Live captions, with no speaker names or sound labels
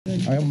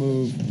I'll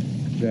move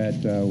that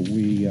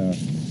we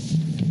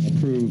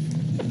approve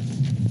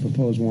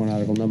proposed warrant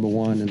article number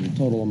 1 in the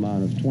total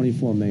amount of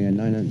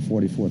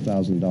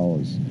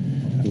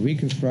 $24,944,000 for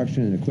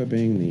reconstruction and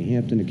equipping the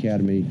Hampton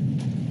Academy.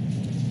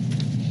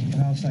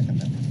 And I'll second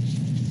that.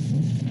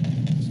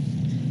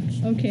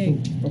 Okay,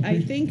 I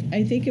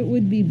think it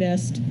would be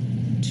best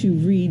to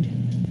read.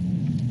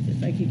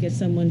 If I could get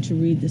someone to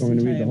read this entire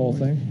Want me to read the whole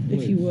warrant, thing?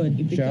 if you would,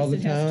 Shall because the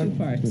it has town, two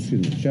parts.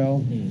 excuse me,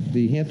 shall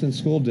the Hampton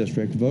School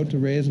District vote to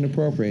raise and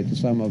appropriate the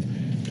sum of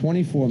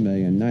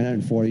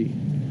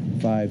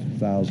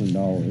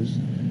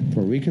 $24,945,000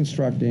 for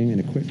reconstructing and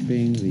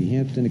equipping the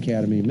Hampton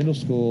Academy Middle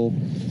School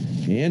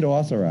and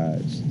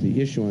authorize the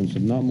issuance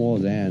of not more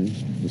than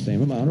the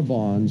same amount of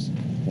bonds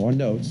or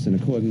notes in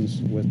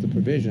accordance with the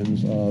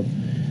provisions of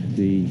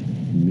the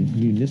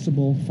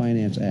Municipal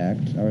Finance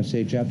Act,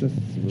 RSA Chapter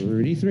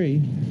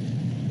 33,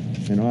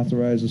 and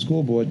authorize the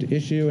school board to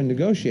issue and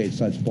negotiate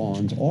such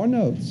bonds or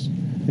notes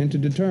and to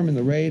determine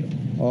the rate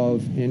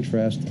of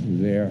interest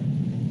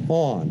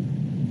thereon.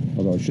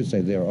 Although I should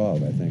say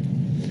thereof, I think.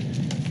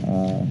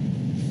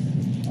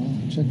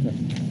 Check that.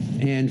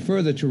 And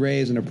further to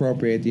raise and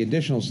appropriate the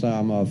additional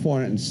sum of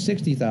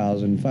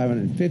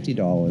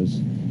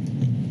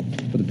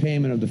 $460,550 for the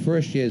payment of the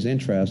first year's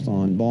interest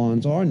on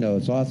bonds or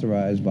notes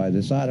authorized by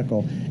this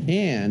article,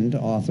 and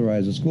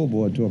authorize the school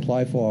board to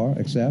apply for,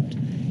 accept,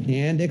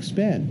 and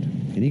expend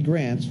any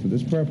grants for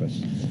this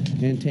purpose,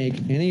 and take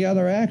any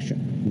other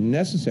action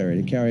necessary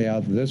to carry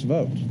out this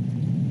vote.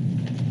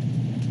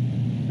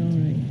 All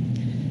right.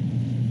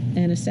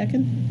 And a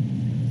second?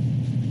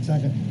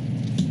 Second.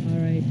 All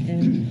right.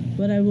 And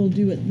what I will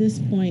do at this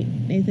point,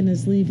 Nathan,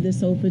 is leave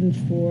this open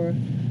for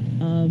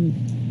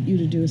you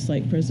to do a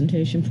slight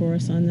presentation for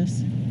us on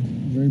this.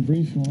 Very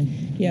brief one.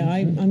 Yeah,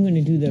 I'm going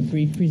to do the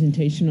brief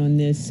presentation on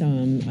this.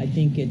 I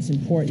think it's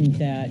important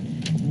that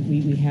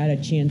we had a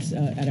chance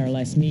at our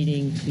last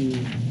meeting to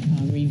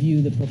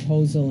review the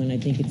proposal, and I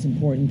think it's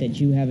important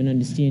that you have an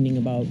understanding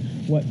about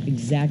what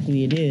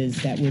exactly it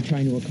is that we're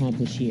trying to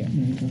accomplish here.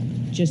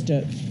 Mm-hmm. Just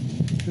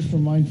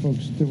remind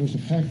folks, there was a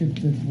packet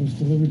that was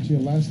delivered to you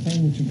last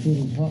time, which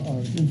included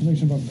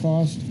information about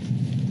cost,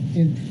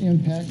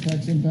 impact,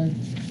 tax impact,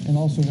 and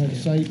also had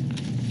site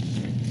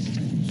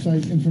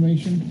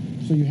information.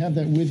 So you have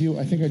that with you.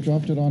 I think I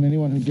dropped it on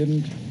anyone who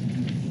didn't.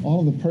 All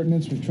of the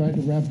pertinence we tried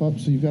to wrap up,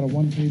 so you've got a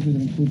one-pager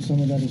that includes some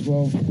of that as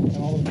well, and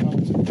all of the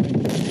comments that we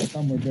made,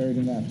 some were buried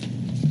in that.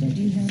 Thank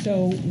you.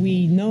 So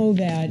we know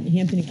that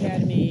Hampton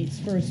Academy's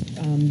first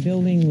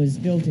building was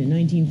built in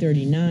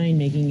 1939,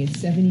 making it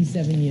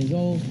 77 years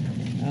old.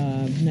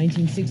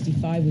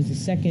 1965 was the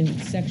second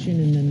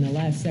section, and then the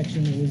last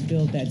section that was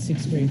built, that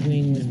sixth grade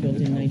wing, was built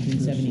in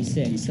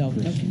 1976. So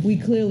we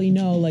clearly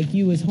know, like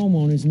you as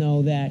homeowners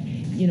know, that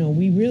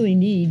we really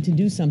need to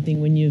do something.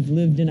 When you've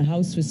lived in a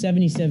house for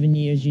 77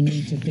 years, you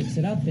need to fix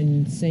it up,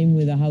 and same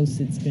with a house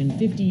that's been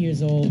 50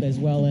 years old, as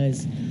well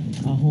as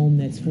a home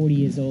that's 40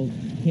 years old.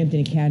 Hampton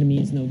Academy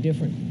is no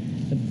different.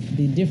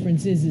 The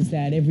difference is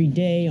that every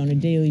day, on a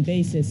daily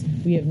basis,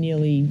 we have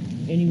nearly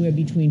anywhere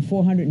between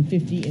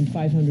 450 and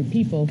 500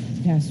 people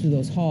pass through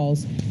those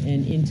halls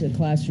and into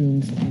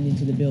classrooms and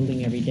into the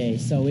building every day.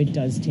 So it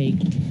does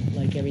take,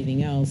 like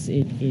everything else,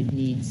 it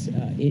needs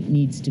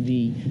to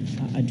be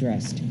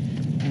addressed.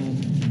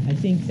 I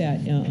think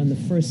that on the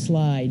first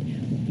slide,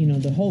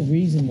 the whole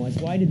reason was,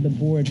 why did the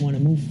board want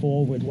to move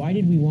forward? Why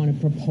did we want to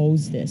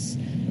propose this?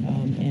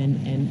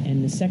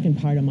 And the second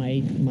part of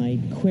my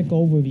quick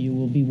overview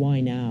will be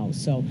why now.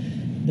 So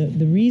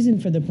the reason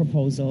for the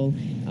proposal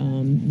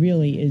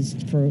really is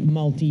for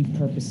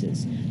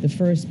multi-purposes. The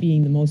first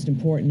being the most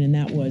important, and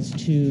that was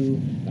to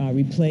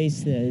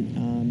replace the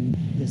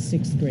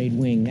sixth grade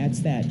wing. That's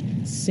that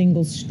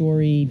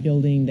single-story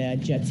building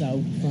that jets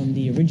out from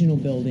the original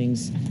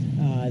buildings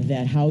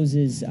that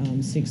houses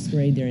sixth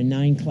grade. There are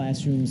 9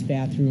 classrooms,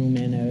 bathroom,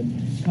 and a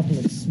couple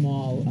of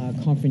small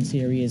conference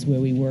areas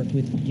where we work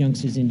with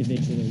youngsters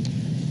individually.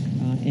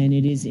 And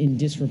it is in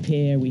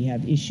disrepair. We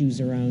have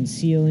issues around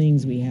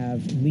ceilings, we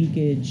have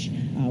leakage,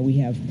 we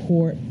have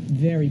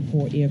very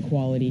poor air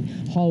quality.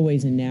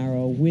 Hallways are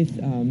narrow with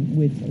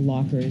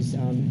lockers,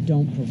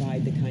 don't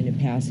provide the kind of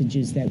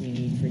passages that we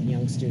need for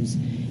youngsters,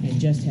 and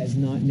just has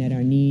not met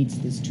our needs.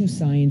 There's 2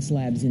 science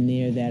labs in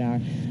there that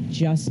are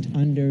just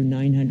under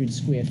 900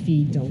 square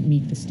feet, don't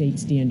meet the state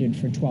standard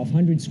for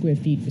 1,200 square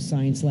feet for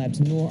science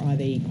labs, nor are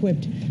they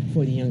equipped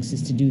for the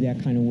youngsters to do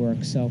that kind of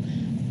work. So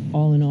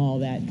all in all,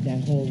 that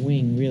whole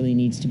wing really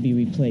needs to be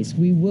replaced.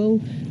 We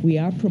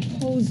are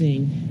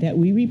proposing that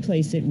we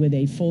replace it with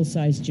a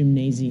full-size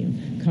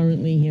gymnasium.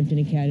 Currently, Hampton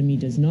Academy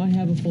does not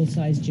have a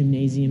full-size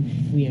gymnasium.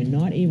 We are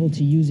not able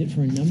to use it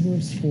for a number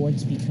of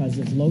sports because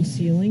of low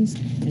ceilings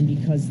and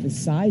because the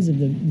size of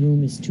the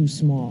room is too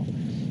small.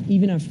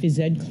 Even our phys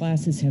ed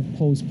classes have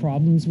posed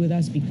problems with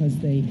us because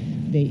the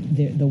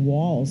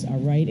walls are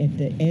right at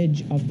the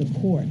edge of the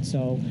court.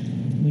 So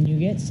when you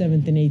get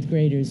 7th and 8th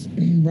graders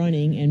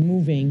running and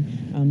moving,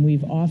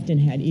 we've often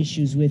had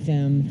issues with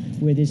them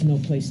where there's no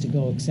place to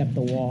go except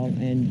the wall.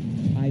 And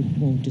I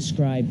won't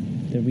describe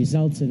the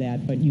results of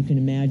that, but you can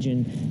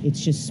imagine it's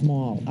just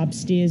small.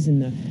 Upstairs in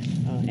the,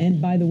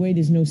 and by the way,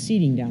 there's no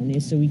seating down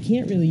there, so we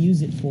can't really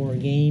use it for a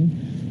game,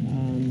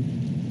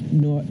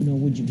 nor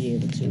would you be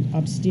able to.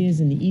 Upstairs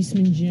in the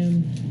Eastman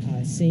gym,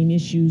 same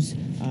issues.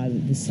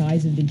 The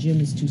size of the gym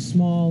is too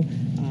small.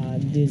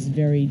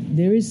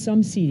 There is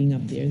some seating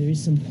up there. There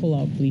is some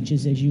pull-out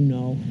bleachers, as you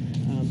know,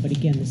 but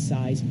again, the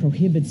size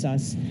prohibits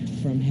us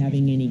from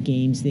having any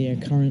games there.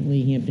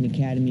 Currently, Hampton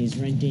Academy is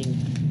renting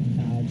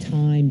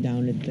time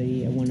down at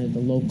the one of the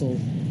local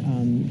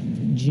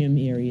gym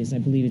areas. I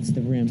believe it's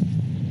the Rim.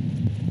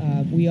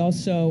 We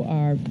also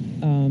are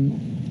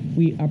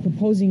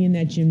proposing in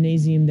that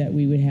gymnasium that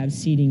we would have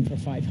seating for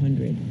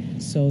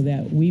 500, so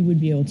that we would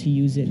be able to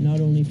use it not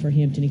only for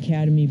Hampton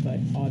Academy, but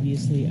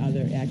obviously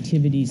other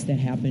activities that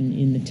happen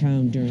in the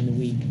town during the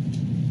week.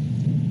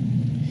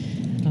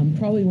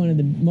 Probably one of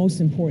the most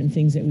important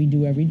things that we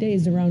do every day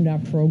is around our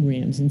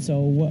programs. And so,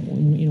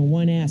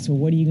 one asks, well,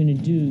 what are you going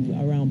to do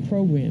around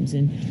programs?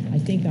 And I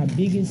think our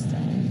biggest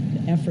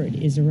effort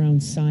is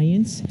around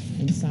science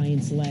and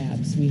science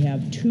labs. We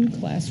have 2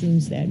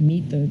 classrooms that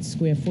meet the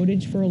square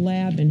footage for a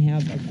lab and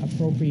have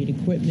appropriate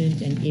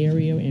equipment and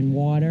area and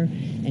water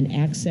and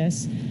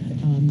access.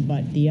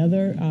 But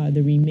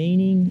the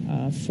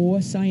remaining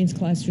 4 science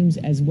classrooms,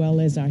 as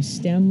well as our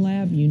STEM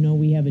lab,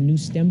 we have a new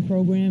STEM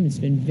program. It's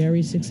been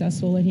very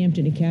successful at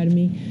Hampton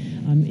Academy,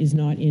 is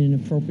not in an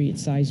appropriate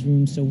size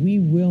room. So we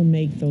will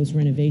make those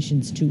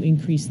renovations to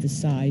increase the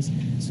size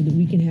so that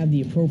we can have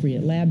the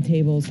appropriate lab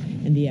tables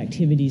and the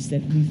activities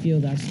that we feel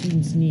that our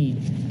students need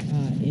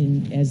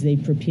as they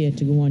prepare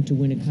to go on to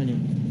Winnicott.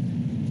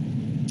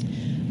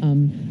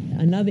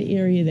 Another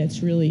area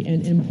that's really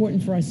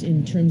important for us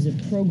in terms of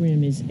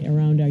program is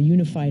around our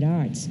unified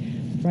arts.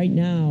 Right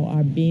now,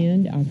 our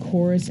band, our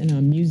chorus, and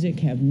our music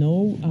have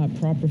no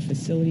proper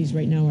facilities.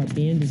 Right now, our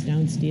band is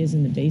downstairs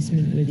in the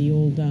basement where the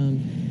old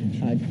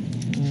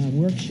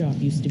workshop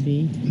used to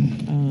be.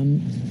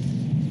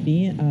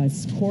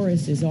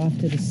 Chorus is off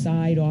to the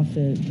side,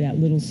 that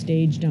little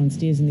stage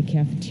downstairs in the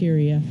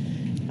cafeteria.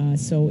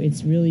 So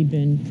it's really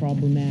been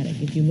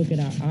problematic. If you look at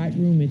our art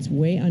room, it's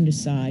way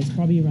undersized,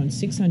 probably around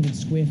 600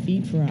 square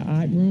feet for our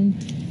art room,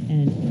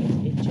 and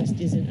it just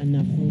isn't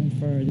enough room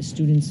for the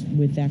students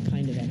with that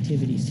kind of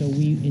activity. So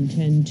we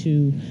intend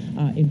to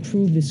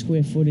improve the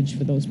square footage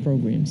for those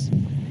programs.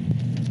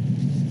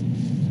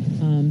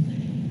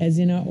 As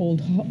in our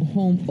old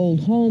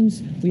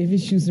homes, we have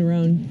issues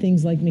around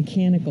things like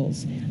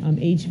mechanicals,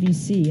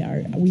 HVC.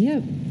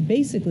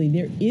 Basically,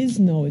 there is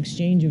no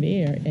exchange of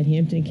air at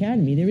Hampton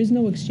Academy. There is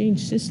no exchange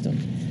system.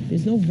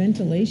 There's no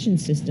ventilation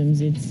systems.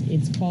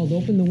 It's called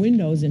open the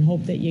windows and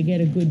hope that you get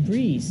a good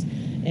breeze.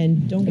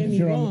 And don't get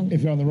me wrong.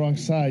 If you're on the wrong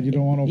side, you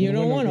don't want to open the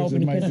window. You don't want to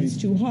open it because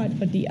it's too hot.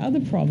 But the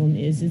other problem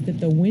is that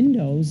the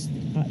windows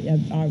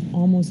are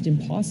almost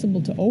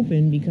impossible to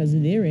open because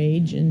of their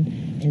age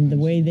and the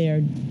way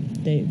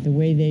the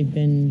way they've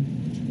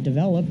been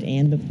developed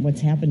and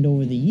what's happened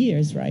over the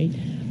years, right?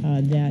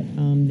 That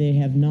they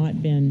have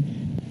not been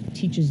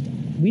teachers.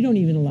 We don't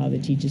even allow the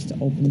teachers to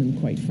open them,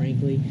 quite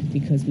frankly,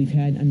 because we've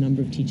had a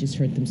number of teachers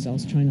hurt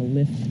themselves trying to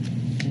lift,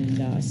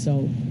 and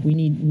so we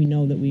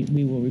know that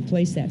we will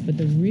replace that. But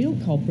the real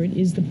culprit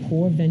is the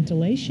poor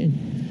ventilation,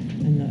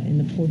 and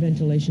the poor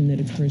ventilation that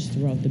occurs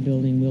throughout the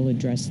building. We'll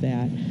address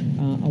that,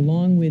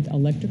 along with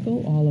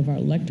electrical. All of our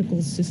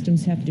electrical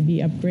systems have to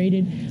be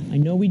upgraded. I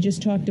know we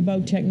just talked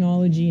about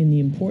technology and the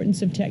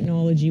importance of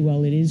technology.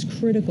 Well, it is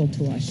critical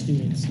to our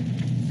students.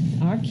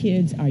 Our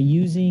kids are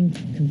using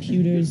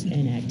computers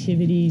and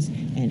activities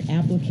and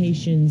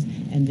applications,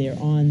 and they're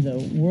on the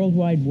World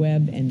Wide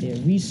Web, and they're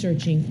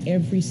researching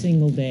every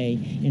single day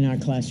in our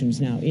classrooms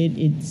now.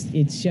 It's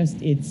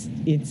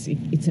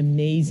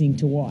amazing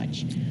to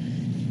watch.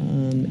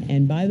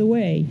 And by the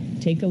way,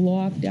 take a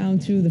walk down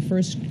through the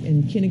first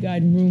and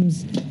kindergarten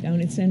rooms down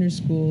at Center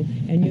School,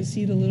 and you'll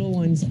see the little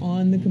ones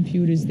on the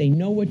computers. They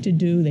know what to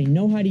do. They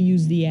know how to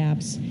use the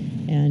apps.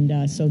 And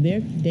so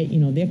they're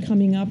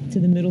coming up to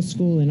the middle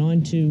school and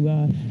on to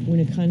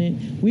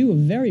Winnicott. We were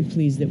very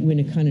pleased that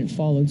Winnicott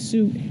followed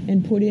suit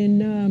and put in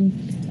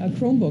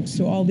Chromebooks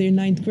to all their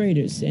 9th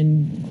graders.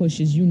 And of course,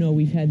 as you know,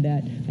 we've had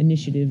that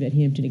initiative at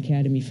Hampton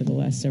Academy for the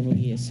last several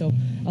years. So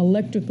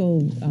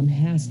electrical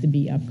has to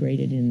be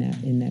upgraded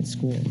in that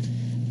school.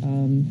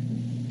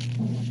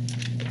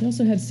 We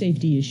also have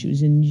safety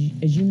issues, and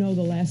as you know,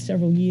 the last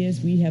several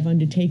years we have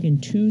undertaken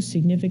 2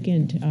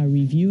 significant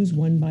reviews,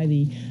 one by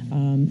the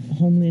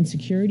Homeland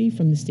Security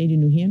from the state of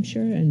New Hampshire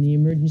and the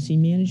Emergency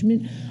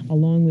Management,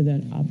 along with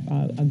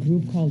a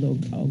group called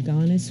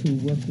Oganis, who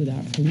worked with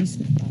our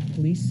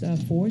police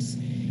force,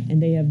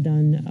 and they have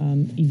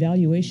done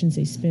evaluations.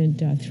 They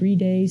spent 3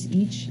 days,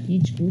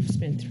 each group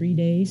spent 3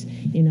 days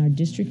in our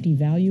district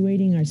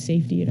evaluating our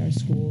safety at our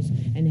schools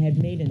and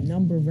had made a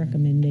number of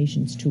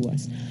recommendations to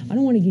us. I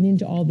don't want to get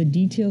into all the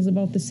details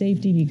about the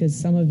safety because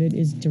some of it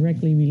is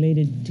directly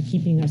related to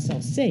keeping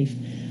ourselves safe,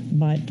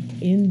 but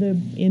in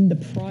the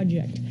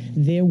project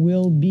there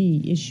will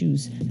be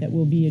issues that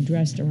will be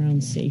addressed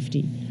around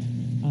safety.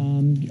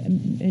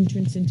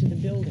 entrance into the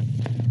building.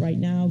 Right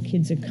now,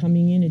 kids are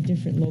coming in at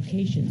different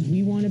locations.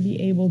 We want to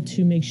be able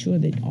to make sure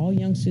that all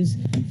youngsters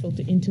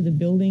filter into the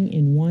building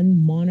in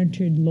one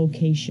monitored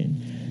location,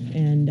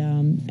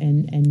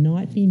 and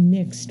not be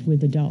mixed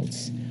with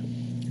adults,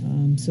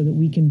 so that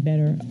we can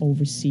better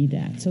oversee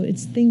that. So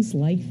it's things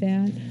like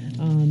that,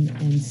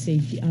 and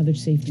safety, other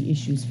safety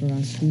issues for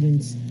our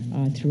students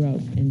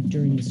throughout and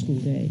during the school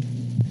day.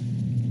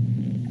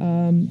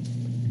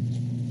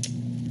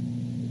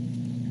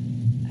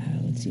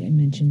 Let's see, I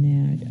mentioned that.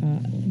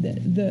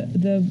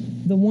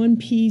 The one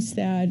piece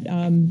that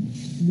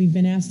we've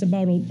been asked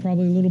about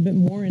probably a little bit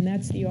more, and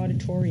that's the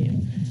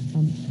auditorium.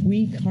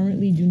 We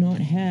currently do not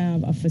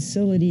have a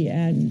facility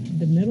at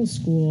the middle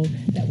school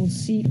that will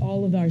seat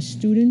all of our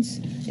students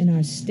and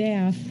our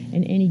staff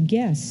and any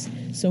guests.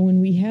 So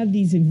when we have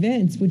these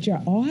events, which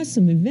are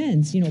awesome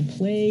events, you know,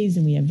 plays,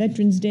 and we have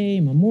Veterans Day,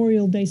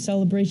 Memorial Day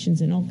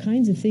celebrations, and all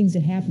kinds of things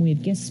that happen. We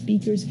have guest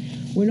speakers.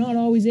 We're not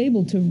always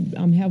able to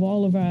have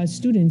all of our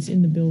students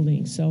in the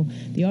building. So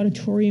the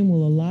auditorium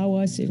will allow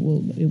us. It will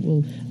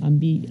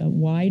be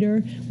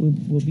wider.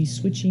 We'll be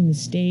switching the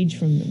stage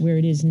from where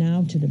it is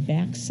now to the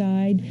back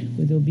side,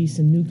 where there'll be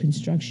some new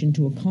construction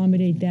to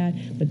accommodate that.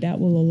 But that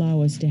will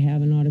allow us to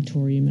have an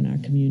auditorium in our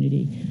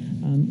community.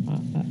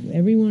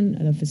 Everyone,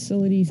 the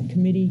facilities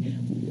committee,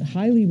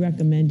 highly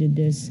recommended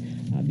this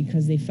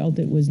because they felt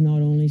it was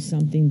not only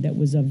something that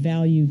was of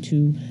value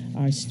to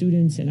our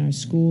students and our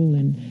school,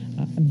 and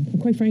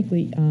quite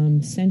frankly,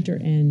 Center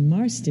and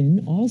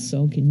Marston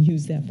also can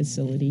use that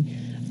facility,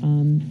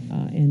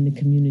 and the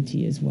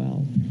community as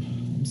well.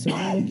 So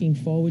we're looking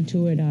forward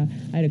to it. I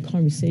had a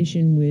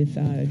conversation with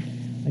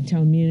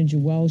Town Manager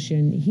Welsh,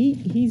 and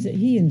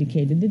he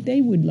indicated that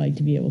they would like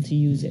to be able to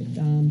use it,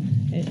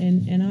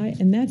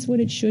 and that's what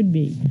it should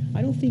be.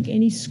 I don't think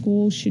any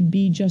school should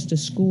be just a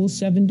school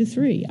 7 to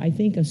 3. I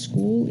think a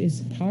school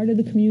is part of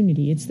the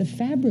community. It's the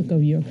fabric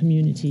of your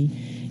community,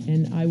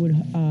 and I would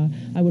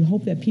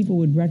hope that people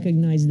would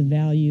recognize the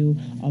value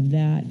of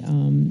that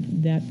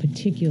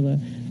particular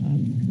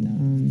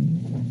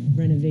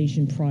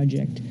renovation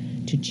project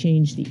to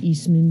change the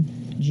Eastman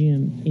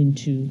Gym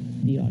into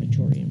the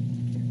auditorium.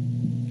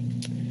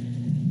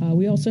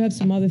 We also have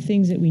some other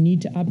things that we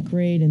need to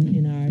upgrade,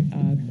 in our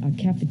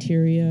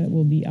cafeteria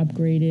will be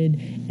upgraded,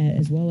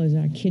 as well as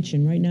our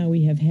kitchen. Right now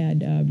we have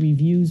had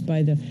reviews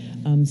by the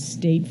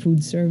State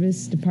Food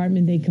Service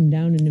Department. They come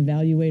down and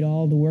evaluate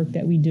all the work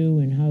that we do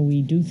and how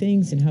we do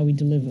things and how we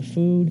deliver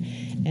food.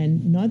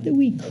 And not that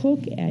we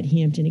cook at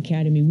Hampton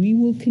Academy, we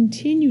will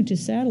continue to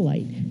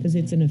satellite, because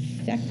it's an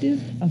effective,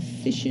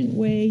 efficient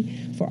way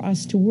for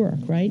us to work,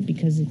 right?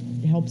 Because it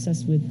helps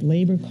us with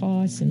labor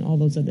costs and all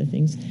those other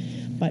things.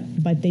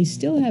 But they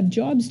still have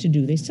jobs to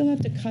do. They still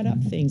have to cut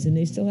up things, and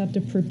they still have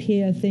to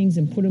prepare things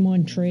and put them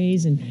on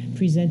trays and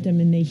present them,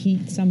 and they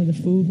heat some of the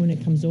food when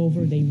it comes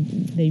over.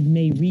 They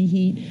may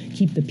reheat,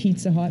 keep the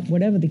pizza hot,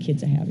 whatever the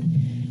kids are having.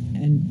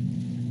 And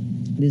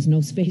there's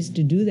no space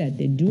to do that.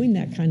 They're doing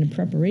that kind of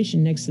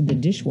preparation next to the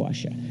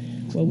dishwasher.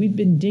 Well, we've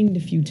been dinged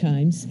a few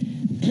times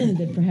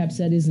that perhaps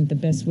that isn't the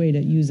best way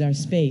to use our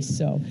space.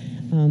 So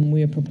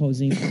we are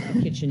proposing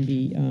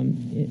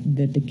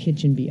that the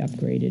kitchen be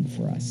upgraded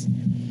for us.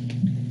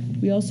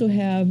 We also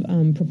have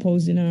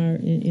proposed a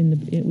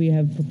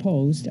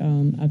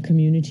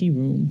community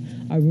room,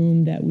 a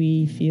room that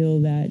we feel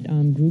that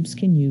groups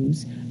can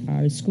use,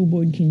 our school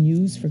board can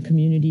use for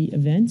community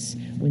events.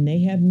 When they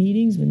have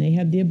meetings, when they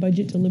have their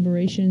budget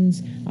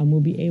deliberations,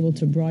 we'll be able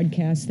to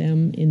broadcast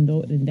them in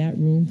that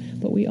room.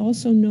 But we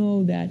also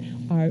know that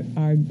our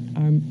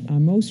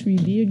most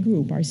revered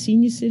group, our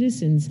senior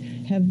citizens,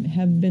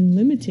 have been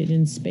limited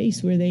in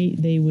space where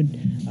they would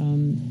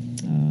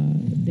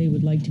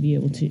like to be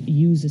able to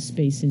use a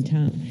space in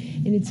town.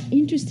 And it's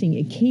interesting,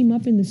 it came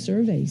up in the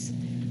surveys.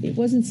 It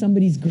wasn't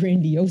somebody's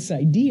grandiose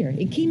idea.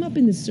 It came up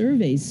in the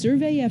surveys.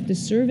 Survey after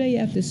survey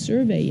after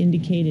survey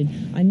indicated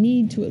a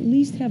need to at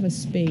least have a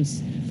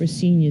space for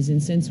seniors.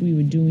 And since we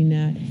were doing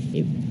that,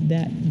 I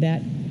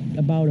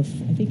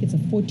think it's a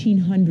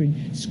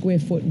 1,400 square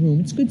foot room.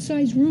 It's good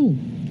size room,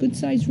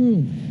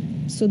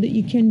 so that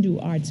you can do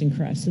arts and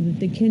crafts, so that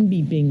there can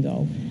be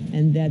bingo,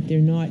 and that they're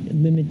not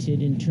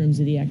limited in terms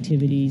of the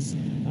activities.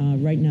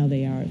 Right now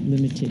they are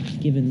limited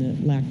given the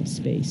lack of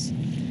space.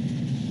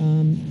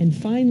 And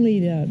finally,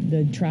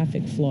 the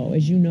traffic flow.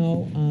 As you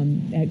know,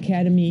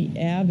 Academy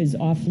Ave is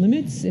off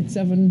limits at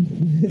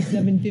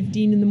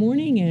 7:15 in the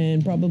morning,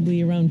 and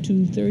probably around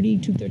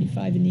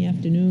 2:35 in the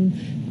afternoon.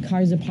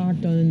 Cars are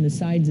parked on the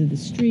sides of the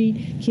street.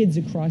 Kids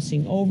are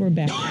crossing over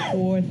back and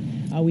forth.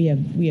 We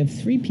have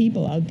 3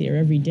 people out there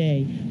every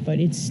day, but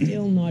it's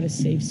still not a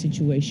safe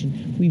situation.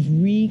 We've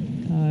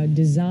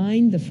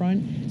redesigned the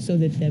front so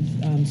that the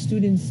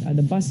students,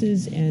 the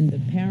buses, and the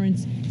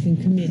parents can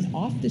come in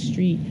off the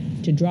street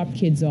to drop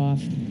kids off,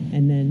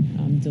 and then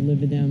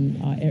deliver them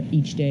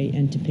each day,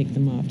 and to pick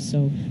them up.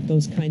 So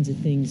those kinds of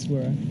things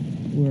were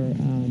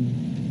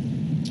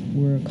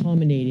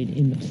accommodated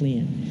in the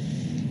plan.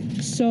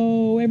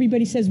 So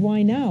everybody says,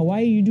 why now?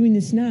 Why are you doing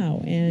this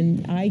now?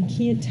 And I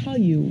can't tell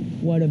you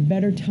what a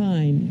better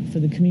time for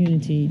the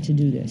community to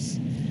do this.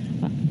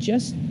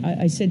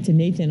 I said to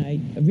Nathan, I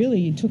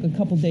really took a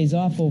couple days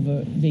off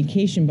over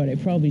vacation, but I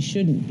probably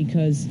shouldn't,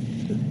 because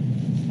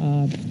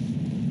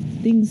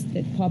things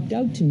that popped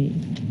out to me.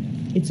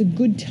 It's a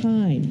good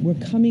time. We're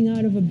coming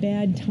out of a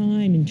bad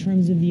time in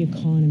terms of the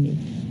economy.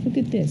 Look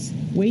at this.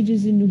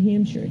 Wages in New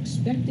Hampshire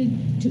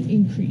expected to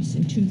increase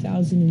in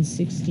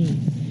 2016.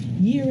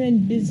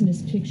 Year-end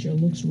business picture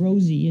looks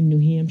rosy in New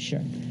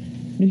Hampshire.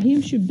 New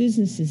Hampshire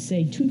businesses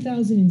say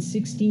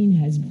 2016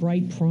 has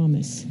bright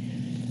promise.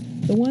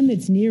 The one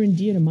that's near and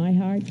dear to my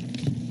heart,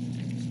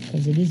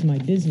 because it is my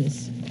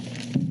business,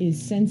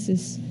 is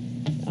census.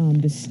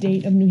 The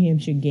state of New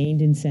Hampshire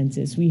gained in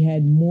census. We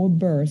had more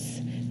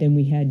births than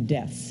we had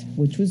deaths,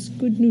 which was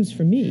good news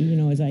for me, you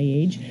know, as I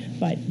age,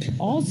 but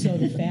also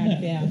the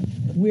fact that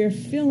we're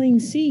filling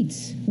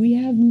seats. We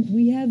have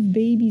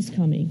babies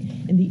coming.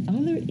 And the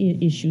other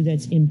issue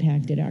that's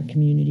impacted our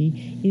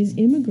community is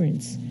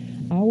immigrants.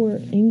 Our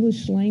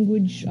English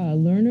language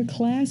learner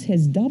class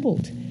has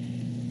doubled.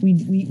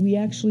 We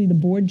actually, the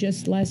board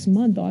just last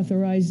month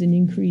authorized an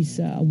increase,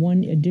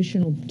 one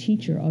additional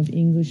teacher of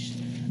English,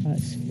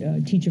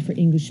 teacher for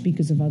English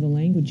speakers of other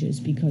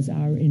languages, because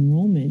our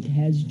enrollment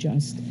has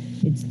just,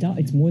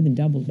 it's more than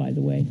doubled, by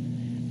the way.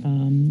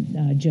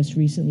 Just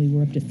recently,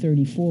 we're up to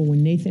 34.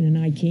 When Nathan and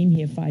I came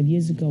here 5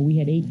 years ago, we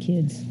had 8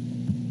 kids.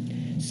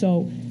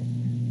 So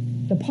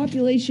the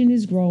population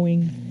is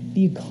growing,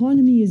 the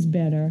economy is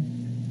better,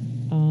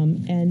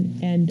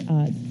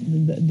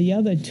 the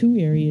other 2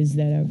 areas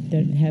that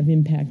have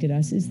impacted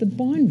us is the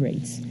bond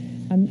rates.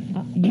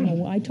 You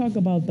know, I talk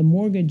about the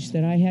mortgage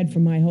that I had for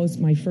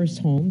my first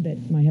home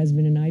that my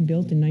husband and I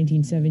built in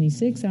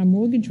 1976. Our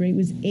mortgage rate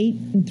was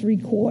 8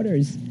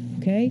 3/4.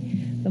 Okay,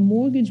 the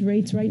mortgage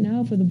rates right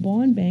now for the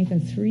bond bank are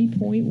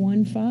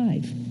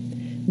 3.15.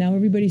 Now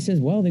everybody says,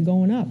 well, they're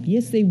going up.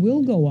 Yes, they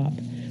will go up.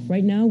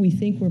 Right now, we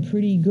think we're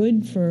pretty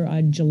good for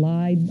a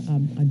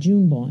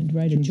June bond,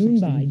 right?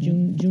 June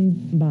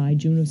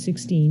of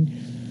 16.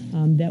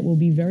 That will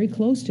be very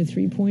close to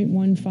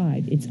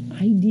 3.15. It's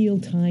ideal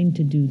time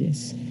to do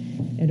this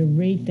at a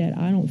rate that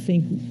I don't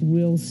think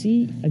we'll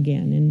see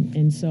again.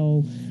 And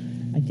so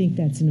I think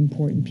that's an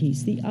important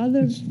piece. The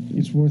other...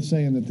 It's worth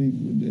saying that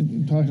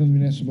talking to the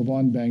Municipal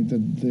Bond Bank,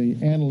 that the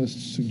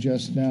analysts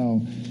suggest now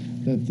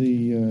that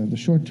the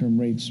short-term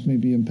rates may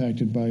be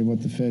impacted by what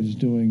the Fed is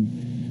doing,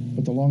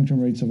 but the long-term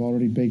rates have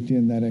already baked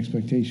in that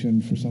expectation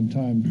for some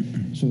time.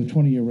 So the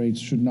 20-year rates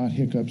should not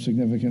hiccup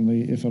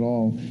significantly, if at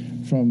all,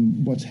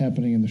 from what's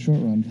happening in the short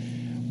run.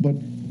 But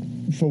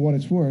for what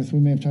it's worth, we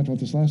may have talked about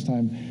this last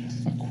time,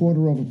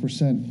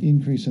 0.25%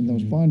 increase in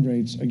those bond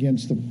rates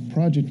against the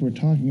project we're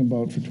talking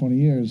about for 20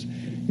 years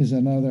is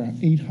another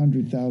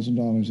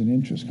 $800,000 in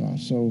interest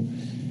costs. So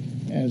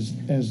as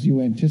you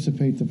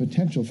anticipate the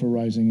potential for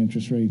rising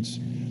interest rates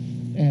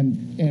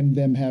and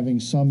them having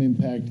some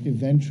impact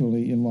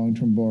eventually in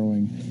long-term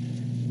borrowing,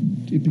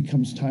 it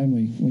becomes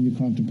timely when you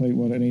contemplate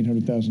what an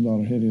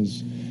 $800,000 hit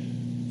is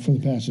for the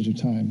passage of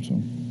time.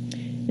 So.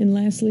 And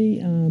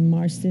lastly,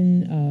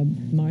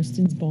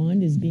 Marston's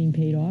bond is being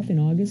paid off in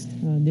August,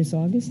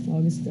 August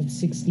of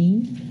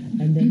 16,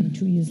 and then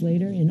 2 years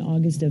later, in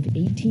August of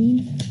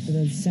 18,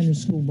 the center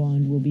school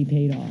bond will be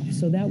paid off.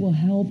 So that will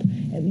help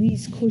at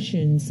least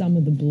cushion some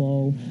of the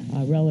blow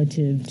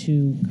relative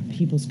to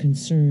people's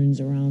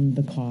concerns around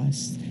the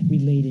costs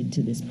related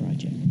to this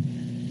project.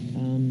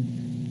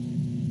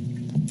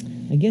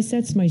 I guess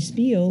that's my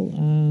spiel.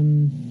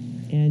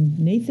 And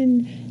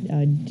Nathan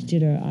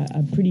did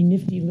a pretty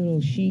nifty little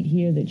sheet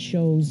here that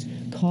shows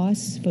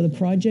costs for the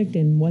project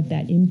and what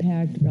that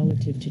impact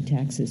relative to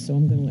taxes. So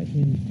I'm going to let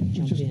him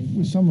jump in.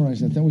 We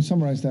summarized that. Then we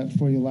summarized that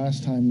for you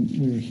last time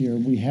we were here.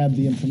 We had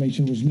the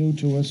information. It was new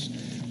to us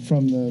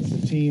from the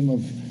team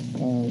of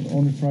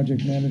owner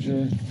project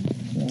manager,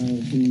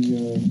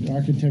 the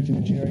architect and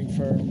engineering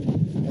firm,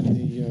 and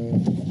the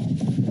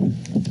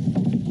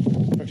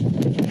construction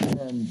management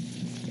firm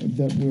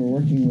that we were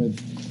working with.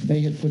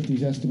 They had put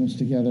these estimates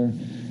together,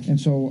 and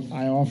so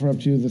I offer up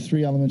to you the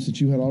 3 elements that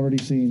you had already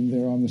seen.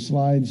 They're on the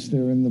slides.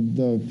 They're in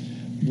the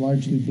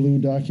largely blue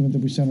document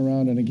that we sent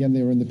around, and again,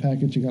 they were in the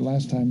package you got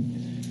last time.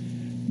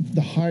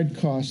 The hard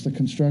cost, the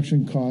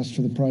construction cost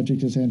for the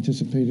project is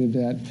anticipated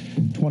at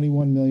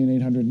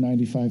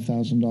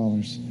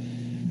 $21,895,000.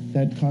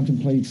 That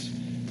contemplates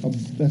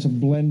that's a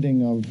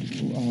blending of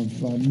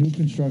new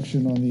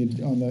construction on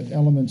the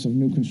elements of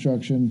new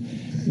construction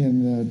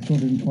in the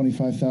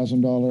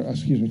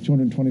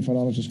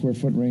 $225 a square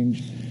foot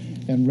range,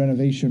 and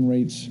renovation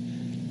rates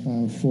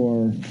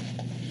for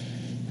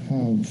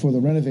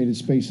the renovated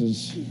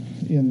spaces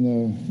in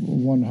the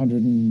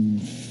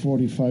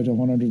 $145 to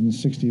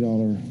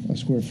 $160 a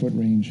square foot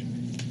range.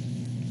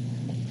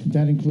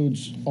 That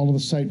includes all of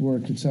the site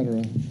work,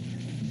 etc.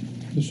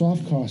 The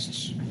soft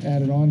costs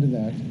added on to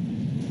that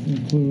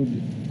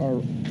include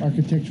our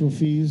architectural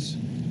fees,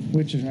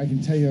 which I can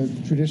tell you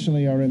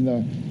traditionally are in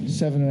the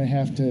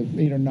 7.5% to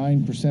 8 or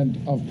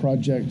 9% of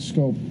project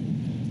scope.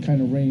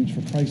 kind of range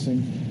for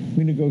pricing.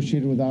 We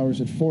negotiated with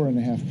ours at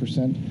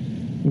 4.5%,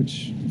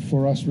 which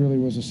for us really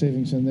was a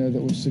savings in there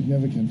that was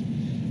significant.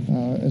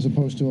 As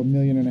opposed to $1.5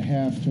 million to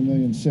 $1.6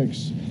 million,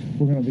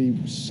 we're going to be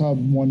sub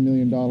 $1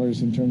 million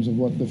in terms of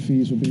what the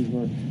fees would be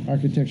for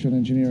architecture and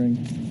engineering.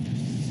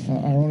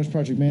 Our owner's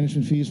project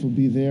management fees will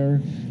be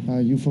there.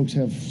 You folks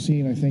have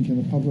seen, I think, in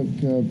the public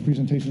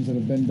presentations that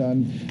have been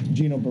done,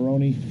 Gino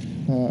Baroni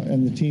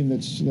and the team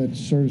that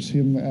serves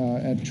him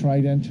at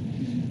Trident.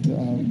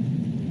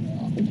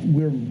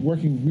 We're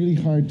working really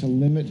hard to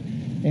limit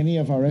any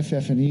of our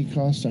FF&E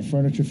costs, our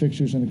furniture,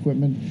 fixtures, and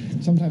equipment.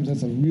 Sometimes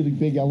that's a really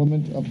big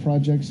element of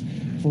projects.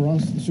 For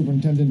us, the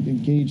superintendent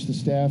engaged the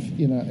staff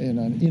in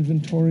an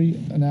inventory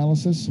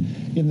analysis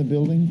in the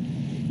building.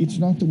 It's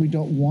not that we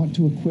don't want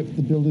to equip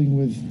the building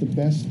with the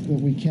best that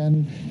we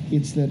can.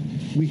 It's that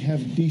we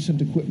have decent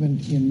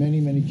equipment in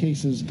many, many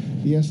cases.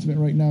 The estimate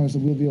right now is that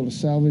we'll be able to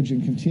salvage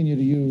and continue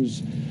to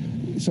use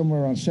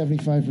somewhere around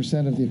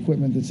 75% of the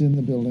equipment that's in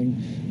the building.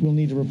 We'll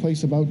need to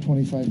replace about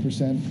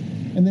 25%.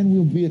 And then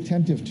we'll be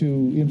attentive to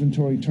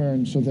inventory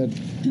turns so that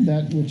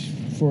that which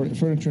for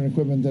furniture and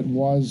equipment that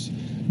was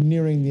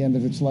nearing the end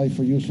of its life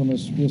or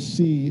usefulness will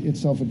see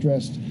itself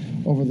addressed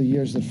over the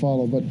years that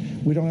follow. But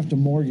we don't have to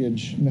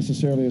mortgage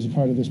necessarily as a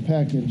part of this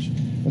package,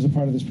 as a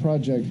part of this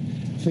project,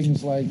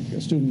 things like a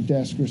student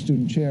desk or a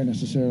student chair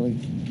necessarily.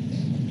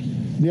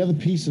 The other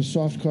piece of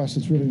soft cost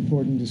that's really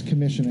important is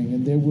commissioning,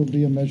 and there will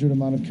be a measured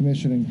amount of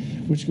commissioning,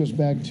 which goes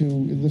back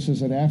to, this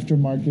is an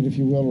aftermarket, if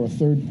you will, or a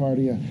third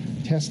party, a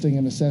testing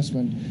and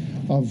assessment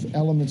of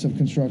elements of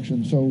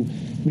construction. So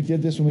we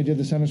did this when we did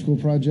the center school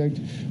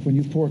project. When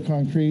you pour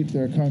concrete,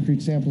 there are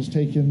concrete samples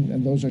taken,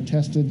 and those are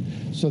tested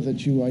so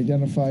that you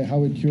identify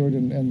how it cured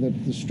and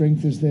that the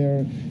strength is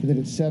there, that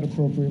it's set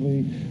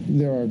appropriately.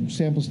 There are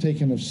samples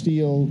taken of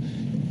steel.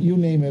 You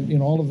name it,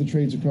 in all of the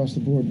trades across the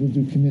board, we'll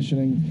do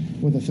commissioning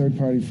with a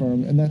third-party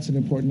firm, and that's an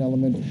important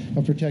element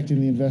of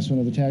protecting the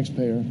investment of the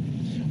taxpayer.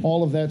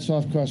 All of that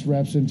soft cost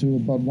wraps into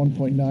about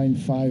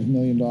 $1.95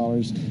 million.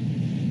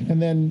 And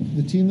then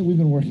the team that we've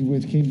been working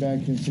with came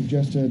back and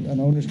suggested an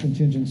owner's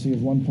contingency of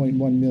 $1.1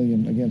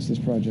 million against this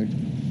project.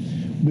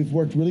 We've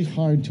worked really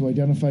hard to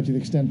identify, to the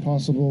extent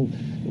possible,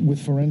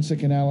 with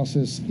forensic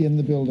analysis in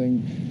the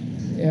building,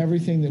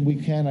 everything that we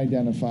can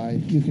identify.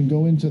 You can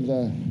go into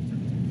the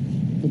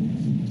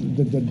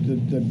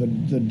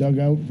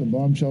dugout, the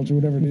bomb shelter,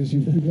 whatever it is.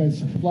 You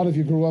guys, a lot of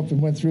you grew up and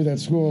went through that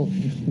school.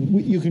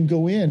 You can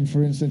go in,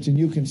 for instance, and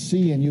you can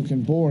see and you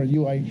can bore.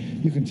 You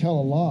can tell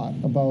a lot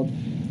about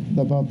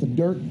the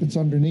dirt that's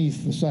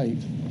underneath the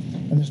site.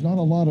 And there's not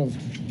a lot of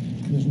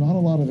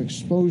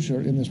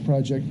exposure in this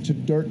project to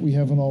dirt we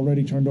haven't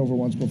already turned over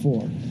once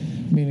before.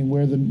 Meaning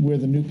where the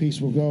new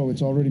piece will go,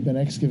 it's already been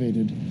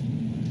excavated.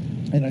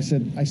 And I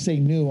say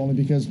new only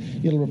because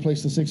it'll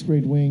replace the 6th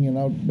grade wing, and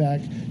out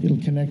back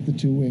it'll connect the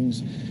 2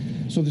 wings.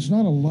 So there's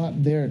not a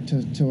lot there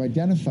to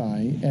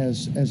identify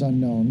as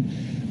unknown.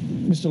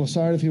 Mr.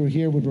 Lassard, if he were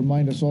here, would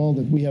remind us all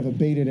that we have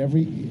abated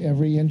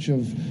every inch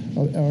of,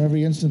 or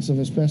every instance of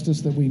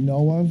asbestos that we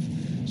know of.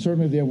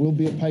 Certainly there will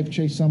be a pipe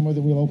chase somewhere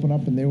that we'll open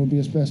up, and there will be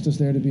asbestos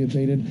there to be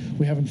abated.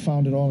 We haven't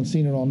found it all and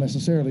seen it all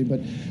necessarily,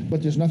 but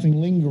there's nothing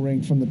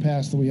lingering from the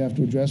past that we have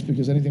to address,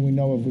 because anything we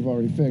know of we've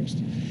already fixed.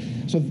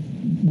 So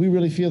we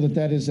really feel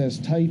that is as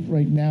tight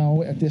right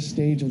now at this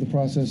stage of the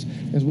process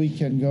as we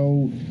can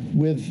go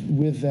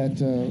with that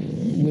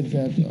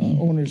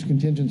owner's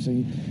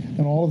contingency,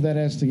 and all of that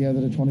adds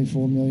together to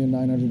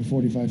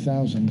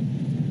 $24,945,000,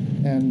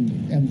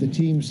 and the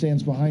team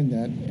stands behind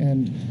that.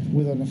 And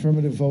with an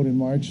affirmative vote in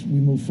March, we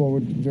move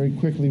forward very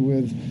quickly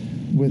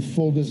with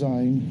full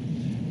design,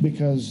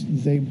 because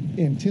they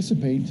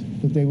anticipate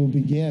that they will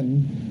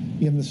begin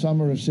in the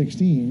summer of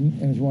 16.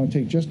 And if you want to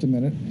take just a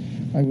minute,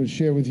 I would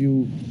share with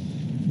you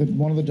that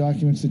one of the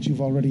documents that you've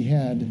already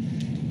had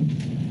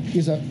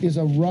is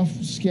a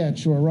rough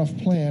sketch or a rough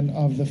plan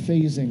of the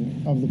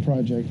phasing of the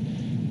project,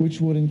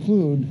 which would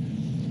include,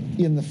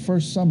 in the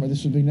first summer,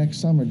 this would be next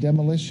summer,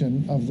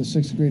 demolition of the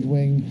 6th grade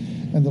wing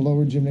and the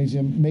lower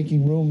gymnasium,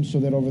 making room so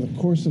that over the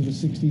course of the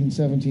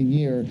 16-17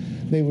 year,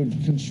 they would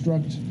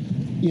construct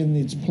in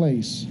its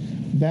place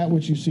that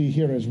which you see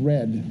here as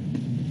red.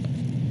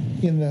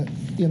 In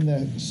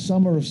the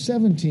summer of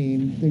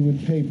 17, they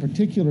would pay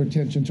particular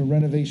attention to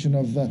renovation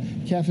of the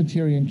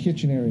cafeteria and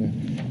kitchen area,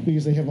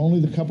 because they have only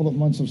the couple of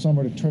months of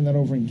summer to turn that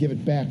over and give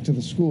it back to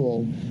the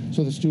school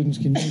so the students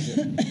can use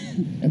it.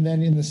 And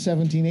then in the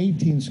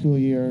 17-18 school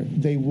year,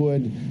 they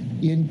would,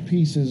 in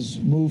pieces,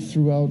 move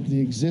throughout the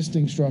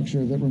existing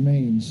structure that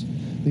remains,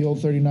 the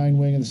old 39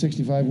 wing and the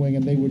 65 wing,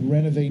 and they would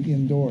renovate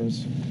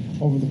indoors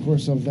over the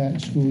course of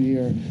that school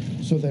year,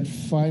 so that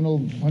final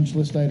punch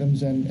list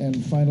items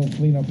and final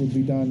cleanup would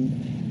be done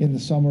in the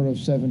summer of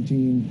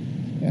 17,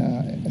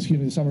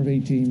 the summer of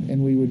 18,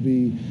 and we would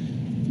be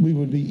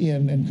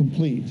in and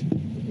complete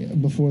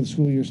before the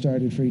school year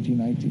started for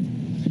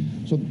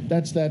 18-19. So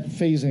that's that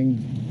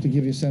phasing, to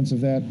give you a sense of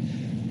that.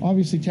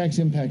 Obviously, tax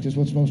impact is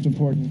what's most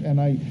important, and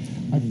I'm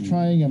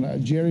trying,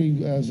 and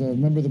Jerry, as a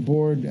member of the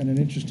board and an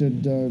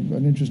interested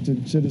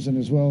citizen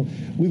as well,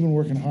 we've been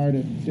working hard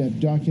at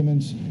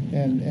documents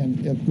and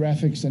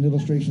graphics and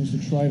illustrations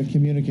to try to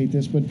communicate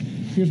this. But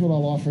here's what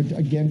I'll offer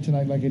again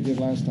tonight, like I did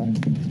last time.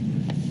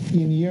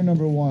 In year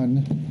number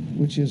one,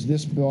 which is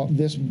this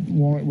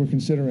warrant we're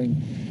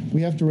considering,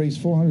 we have to raise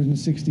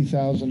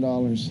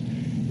 $460,000.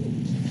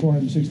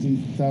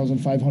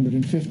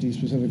 460,550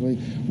 specifically,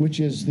 which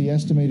is the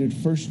estimated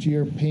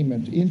first-year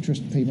payment,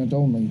 interest payment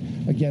only,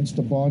 against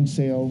the bond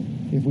sale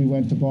if we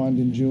went to bond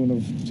in June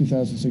of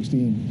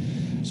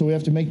 2016. So we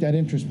have to make that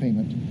interest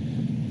payment.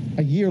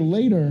 A year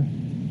later,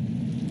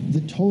 the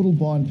total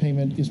bond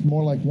payment is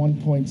more like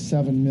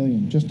 1.7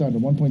 million, just under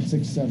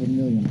 1.67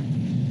 million.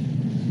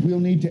 We'll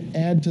need to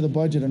add to the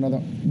budget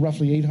another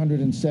roughly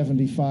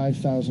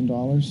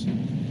 $875,000.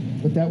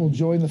 But that will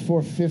join the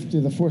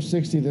 450, the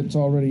 460 that's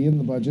already in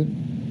the budget.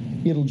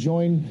 It'll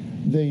join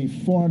the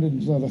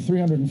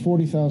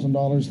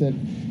 $340,000 that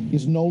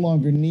is no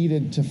longer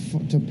needed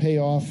to pay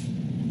off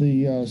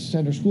the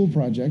center school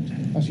project.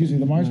 Excuse me,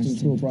 the Marston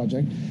School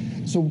project.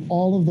 So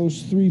all of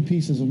those three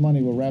pieces of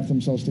money will wrap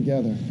themselves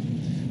together.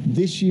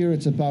 This year,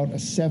 it's about a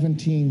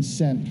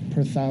 17-cent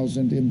per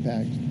thousand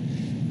impact.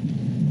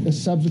 The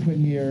subsequent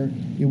year,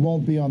 it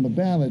won't be on the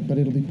ballot, but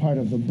it'll be part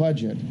of the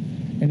budget.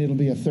 And it'll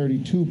be a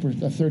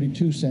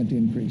 32-cent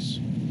increase,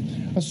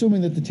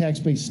 assuming that the tax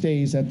base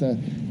stays at the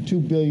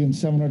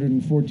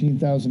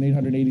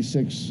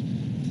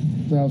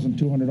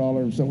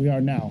 $2,714,886,200 that we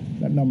are now.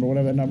 That number,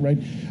 whatever that number, right?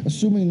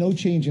 Assuming no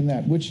change in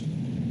that, which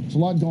there's a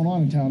lot going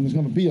on in town. There's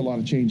going to be a lot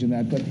of change in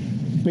that, but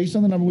based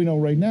on the number we know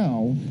right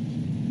now,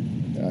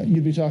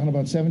 you'd be talking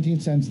about 17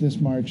 cents this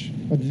March,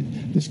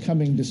 this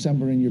coming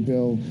December in your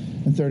bill,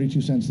 and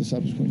 32 cents the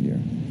subsequent year.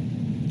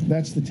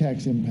 That's the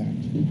tax impact.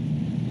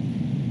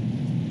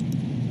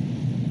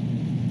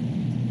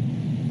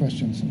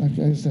 Questions? I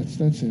guess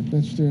that's it.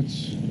 That's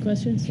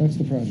Questions? That's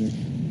the project.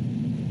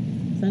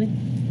 Sonny?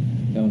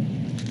 Yeah,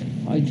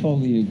 I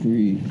totally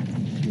agree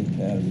the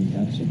academy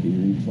has to be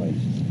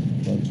replaced.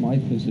 But my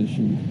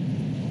position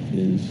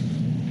is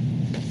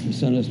the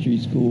Center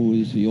Street School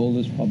is the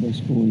oldest public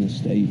school in the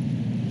state.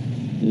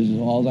 There's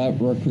all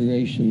that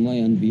recreation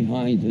land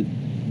behind it.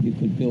 You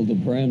could build a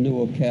brand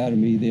new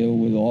academy there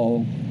with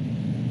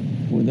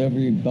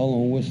every bell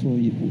and whistle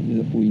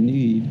that we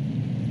need.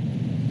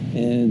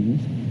 And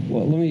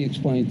well, let me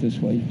explain it this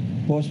way.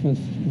 Portsmouth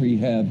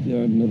rehabbed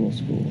their middle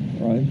school,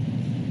 right?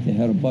 They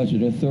had a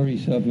budget of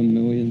 $37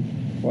 million.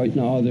 Right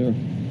now, they're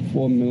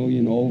 $4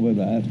 million over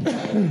that.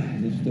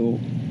 They're still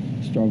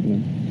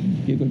struggling.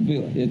 You could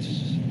build.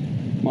 It's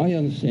my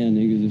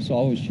understanding is it's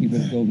always cheaper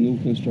to build new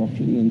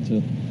construction than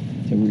to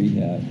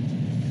rehab.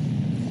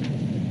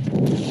 I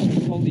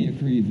totally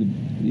agree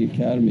the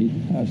academy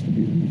has to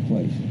be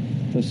replaced.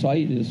 The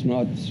site is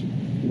not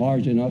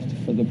large enough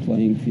for the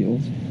playing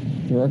fields.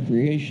 The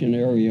recreation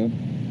area,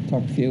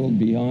 tucked field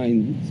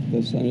behind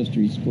the Center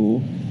Street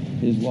School,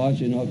 is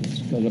large enough.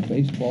 It's got a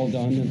baseball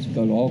diamond. It's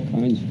got all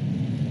kinds.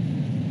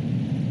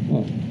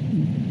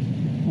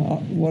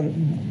 Well,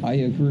 I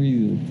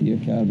agree that the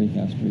academy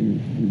has to be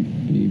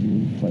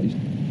replaced,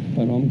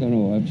 but I'm going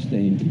to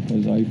abstain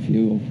because I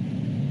feel,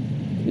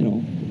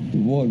 the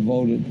board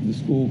voted, the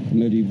school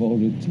committee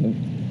voted to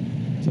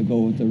go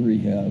with the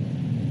rehab.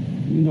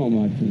 You know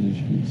my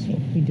position, so.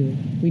 We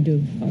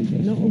do.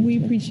 No, we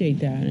appreciate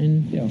that,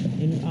 and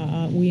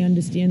we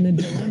understand the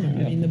dilemma.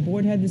 I mean, the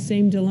board had the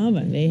same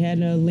dilemma. They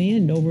had a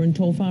land over in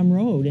Toll Farm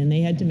Road, and they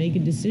had to make a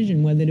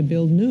decision whether to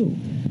build new.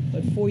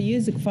 But 5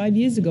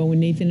 years ago, when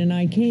Nathan and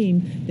I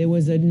came, there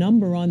was a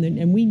number on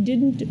and we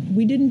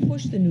didn't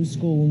push the new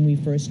school when we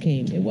first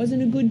came. It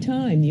wasn't a good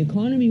time. The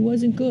economy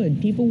wasn't good.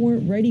 People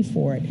weren't ready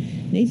for it.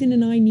 Nathan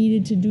and I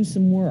needed to do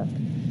some work.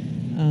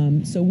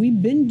 So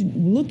we've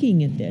been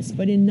looking at this,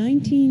 but in when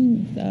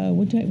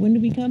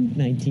did we come?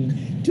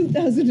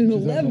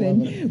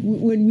 2011,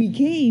 when we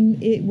came,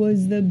 it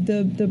was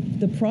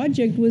the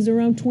project was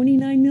around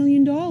 $29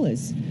 million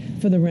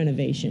for the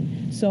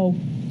renovation. So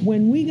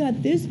when we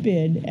got this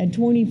bid at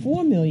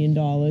 $24 million,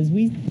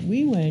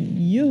 we went,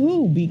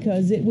 yoo-hoo,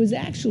 because it was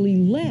actually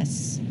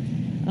less.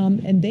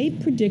 And they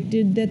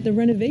predicted that the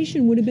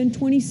renovation would have been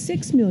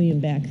 $26 million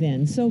back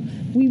then. So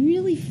we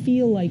really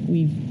feel like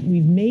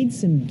we've made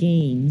some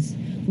gains.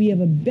 We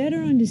have a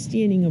better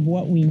understanding of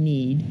what we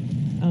need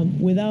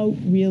without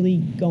really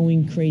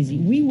going crazy.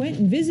 We went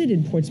and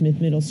visited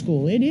Portsmouth Middle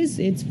School. It's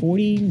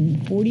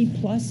 $40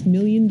 plus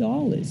million.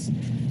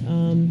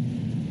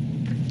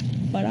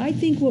 But I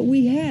think what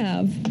we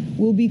have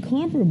will be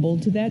comparable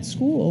to that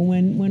school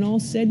when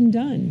all's said and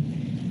done.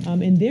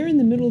 And they're in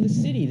the middle of the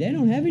city. They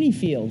don't have any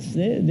fields.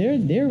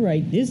 They're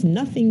right. There's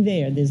nothing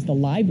there. There's the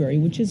library,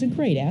 which is a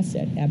great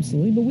asset,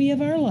 absolutely. But we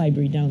have our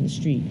library down the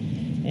street,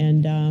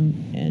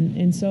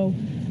 and so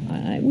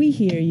we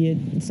hear you,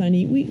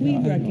 Sonny. We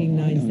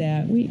recognize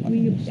that.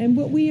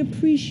 We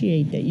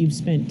appreciate that you've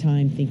spent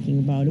time thinking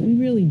about it. We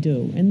really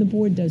do, and the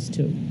board does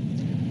too.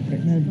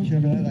 Madam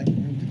Chairman, I'd like to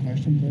move the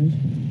question, please.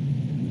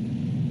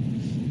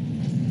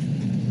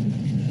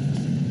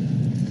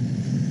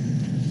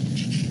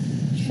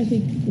 I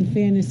think in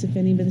fairness, if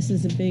anybody, this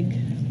is a big,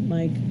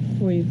 Mike,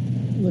 before you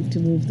look to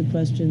move the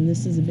question,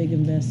 this is a big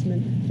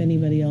investment. If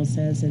anybody else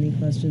has any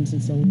questions,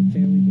 it's only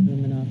fair we give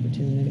them an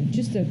opportunity.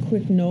 Just a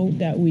quick note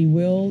that we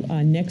will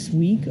next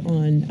week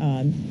on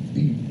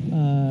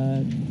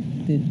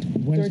the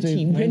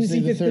Wednesday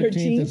 13th, the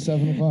 13th at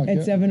 7 o'clock. At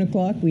yeah. 7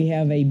 o'clock, we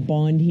have a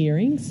bond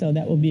hearing, so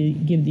that will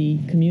give the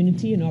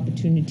community an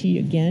opportunity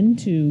again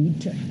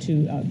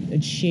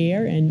to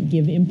share and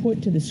give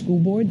input to the school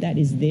board. That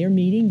is their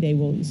meeting; they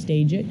will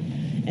stage it,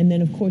 and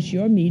then of course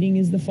your meeting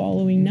is the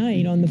following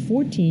night on the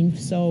 14th.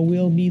 So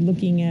we'll be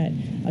looking at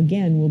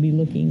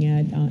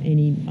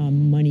any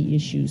money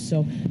issues.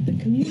 So the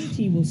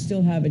community will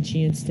still have a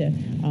chance to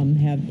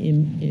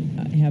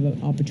have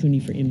an opportunity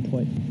for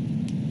input.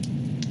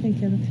 Thank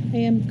you, Kevin. I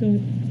am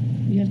going.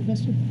 You have a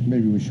question?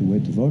 Maybe we should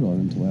wait to vote on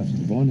it until after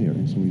the bond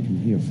hearing so we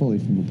can hear fully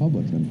from the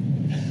public then.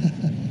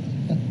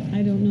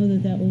 I don't know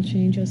that will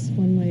change us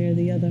one way or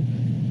the other.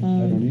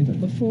 I don't either.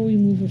 Before we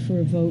move it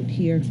for a vote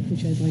here,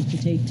 which I'd like to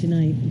take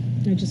tonight,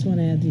 I just want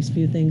to add these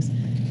few things.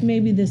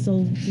 Maybe this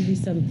will give you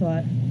some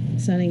thought,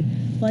 Sonny.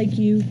 Like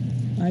you,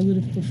 I would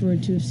have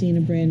preferred to have seen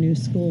a brand new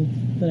school,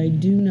 but I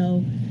do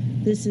know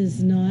this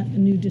is not a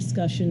new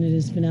discussion. It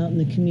has been out in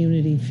the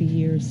community for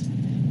years.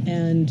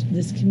 And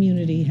this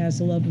community has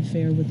a love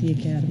affair with the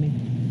academy.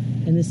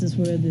 And this is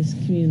where this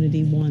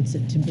community wants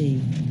it to be.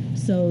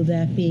 So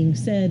that being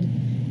said,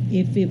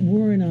 if it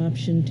were an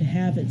option to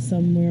have it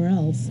somewhere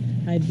else,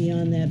 I'd be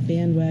on that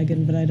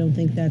bandwagon, but I don't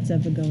think that's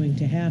ever going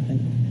to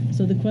happen.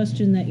 So the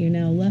question that you're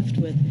now left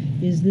with,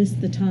 is this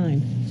the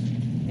time?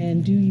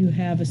 And do you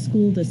have a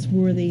school that's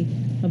worthy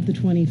of the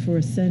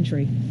 21st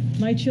century?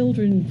 My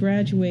children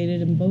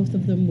graduated, and both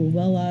of them were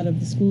well out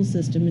of the school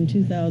system in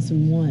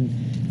 2001.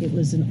 It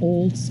was an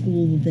old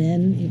school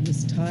then. It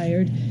was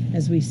tired.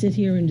 As we sit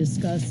here and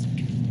discuss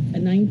a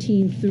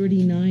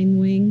 1939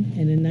 wing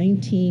and a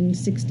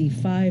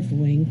 1965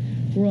 wing,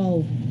 we're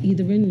all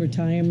either in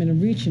retirement or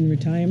reaching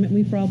retirement.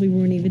 We probably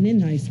weren't even in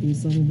high school,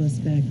 some of us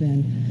back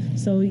then.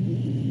 So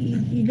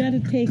you got to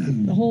take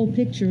the whole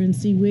picture and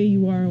see where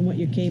you are and what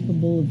you're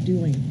capable of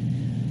doing.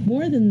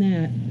 More than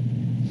that,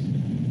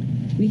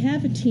 we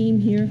have a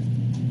team here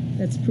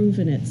that's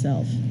proven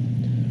itself.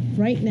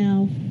 Right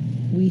now,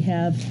 we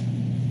have,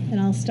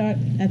 and I'll start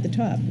at the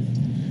top,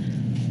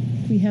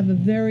 we have a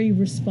very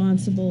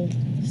responsible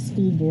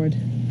school board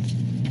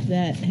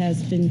that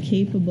has been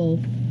capable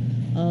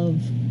of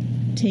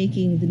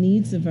taking the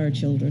needs of our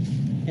children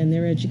and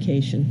their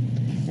education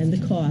and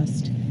the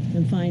cost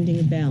and finding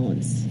a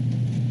balance.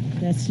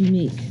 That's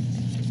unique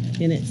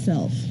in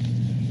itself.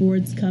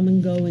 Boards come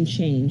and go and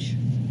change,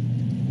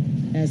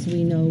 as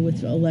we know,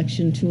 with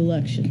election to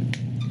election.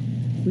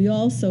 We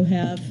also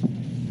have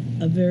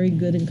a very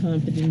good and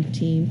competent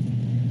team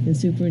in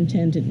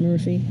Superintendent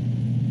Murphy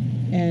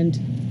and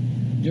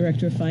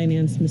Director of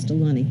Finance, Mr.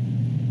 Lunny,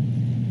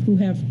 who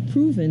have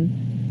proven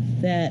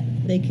that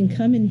they can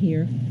come in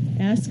here,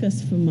 ask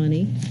us for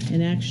money,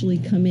 and actually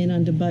come in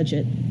under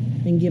budget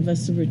and give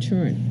us a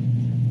return.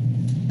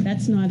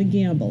 That's not a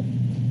gamble.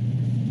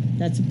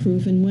 That's a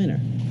proven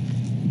winner.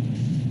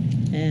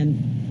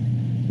 And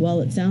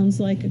while it sounds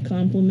like a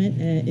compliment,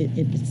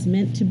 it's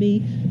meant to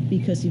be,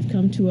 because you've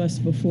come to us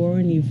before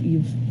and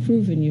you've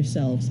proven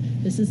yourselves.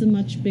 This is a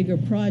much bigger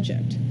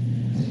project.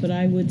 But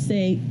I would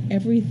say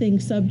everything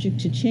subject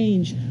to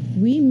change,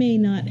 we may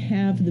not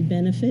have the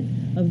benefit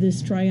of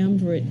this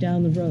triumvirate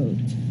down the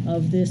road,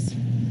 of this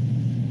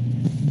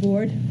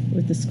board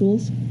with the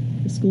schools,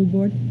 the school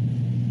board,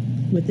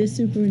 with this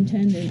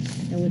superintendent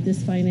and with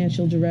this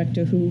financial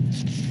director who,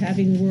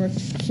 having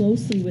worked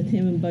closely with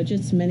him in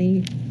budgets,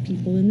 many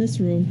people in this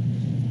room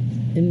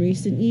in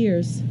recent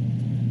years,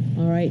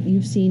 all right,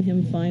 you've seen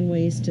him find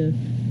ways to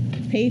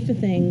pay for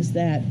things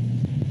that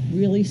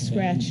really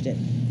scratched it.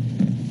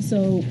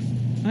 So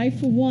I,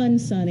 for one,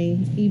 Sonny,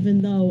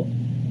 even though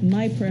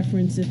my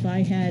preference, if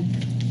I had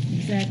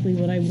exactly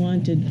what I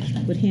wanted,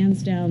 would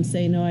hands down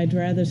say, no, I'd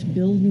rather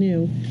build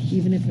new,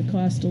 even if it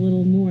cost a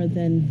little more,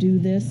 than do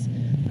this.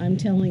 I'm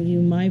telling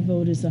you, my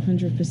vote is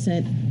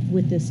 100%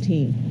 with this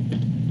team.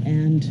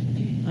 And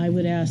I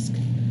would ask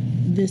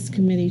this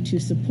committee to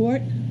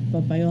support,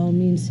 but by all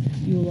means,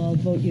 you will all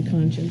vote your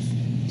conscience.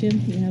 Tim,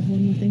 you have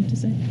one more thing to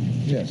say?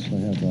 Yes, I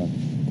have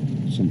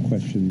some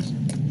questions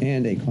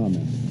and a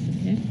comment,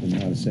 Okay. and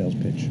not a sales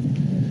pitch.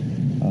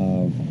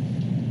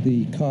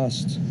 The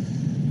cost,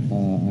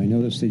 I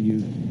noticed that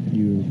you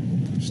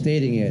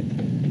stating it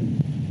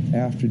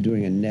after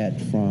doing a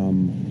net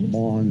from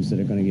bonds that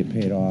are going to get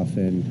paid off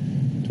in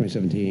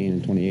 2017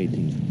 and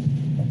 2018.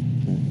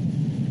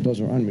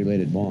 Those are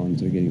unrelated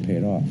bonds that are getting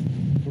paid off.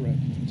 Correct.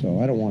 So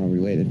I don't want to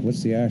relate it.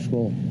 What's the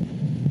actual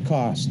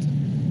cost,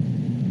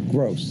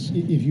 gross?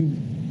 If you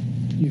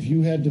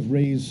had to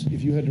raise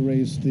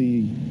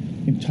the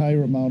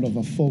entire amount of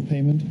a full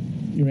payment,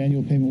 your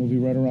annual payment will be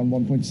right around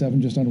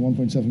 1.7, just under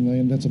 1.7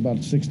 million. That's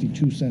about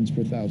 62 cents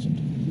per thousand.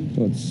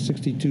 So it's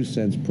 62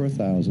 cents per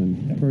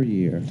thousand per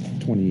year,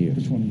 20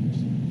 years. For 20 years.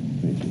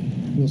 Thank you.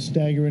 We'll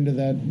stagger into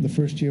that. The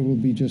first year will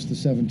be just the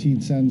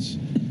 17 cents.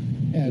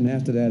 And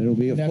after that, it'll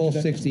be a and full after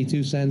that-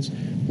 62 cents.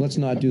 Let's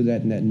not do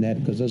that net,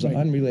 because those are Right.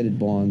 unrelated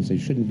bonds. They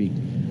shouldn't be.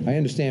 I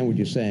understand what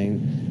you're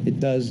saying. It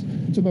does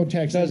It's about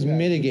tax. does impact,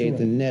 mitigate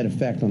that's the right. net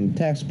effect on the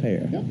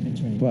taxpayer. Yep.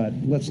 That's right. But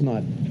let's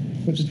not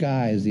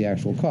disguise the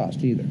actual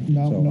cost either.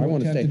 No- so no I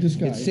want to attempt say to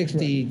disguise, it's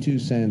 62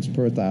 cents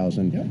per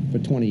thousand Yep. for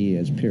 20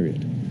 years,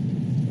 period.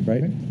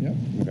 Right? Okay, yep.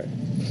 Okay.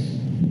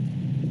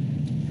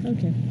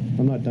 Okay.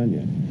 I'm not done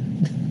yet.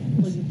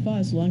 Well, you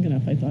paused long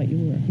enough. I thought you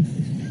were.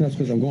 That's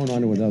because I'm going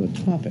on to another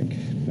topic,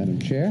 Madam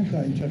Chair.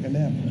 Thought you took a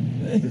nap.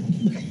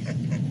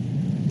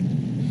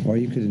 Or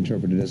you could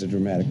interpret it as a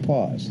dramatic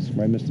pause.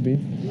 Right, Mr. Bean?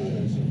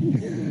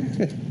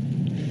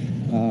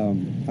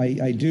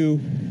 I do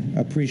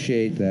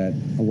appreciate that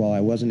while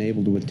I wasn't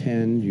able to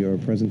attend your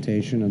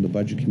presentation of the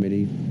Budget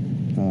Committee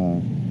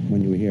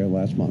when you were here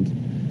last month,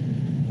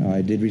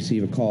 I did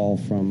receive a call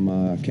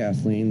from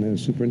Kathleen, the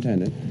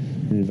superintendent,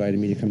 and invited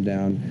me to come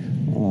down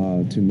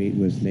to meet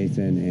with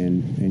Nathan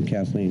and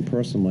Kathleen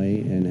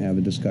personally and have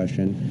a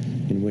discussion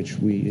in which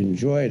we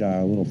enjoyed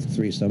our little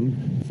threesome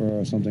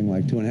for something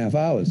like 2.5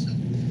 hours.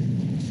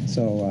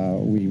 So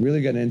we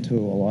really got into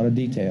a lot of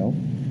detail,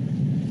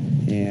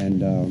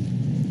 and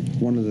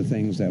one of the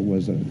things that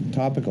was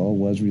topical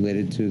was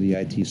related to the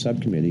IT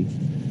subcommittee.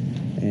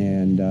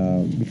 And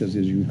because,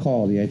 as you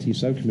recall, the IT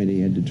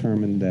subcommittee had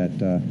determined that,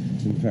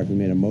 in fact, we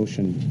made a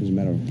motion as a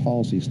matter of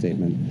policy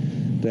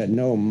statement, that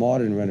no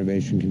modern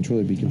renovation can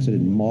truly be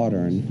considered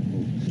modern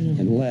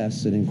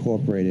unless it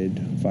incorporated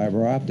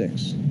fiber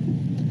optics.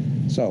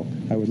 So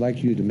I would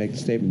like you to make the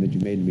statement that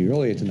you made to me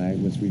earlier tonight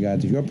with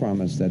regard to your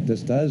promise that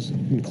this does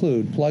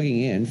include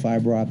plugging in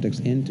fiber optics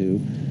into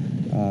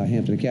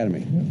Hampton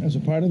Academy. As a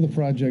part of the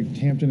project,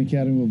 Hampton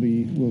Academy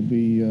will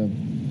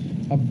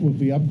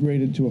be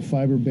upgraded to a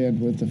fiber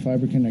bandwidth, a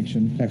fiber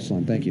connection.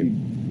 Excellent, thank you.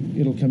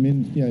 It'll come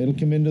in. Yeah, it'll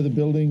come into the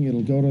building.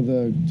 It'll go to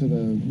the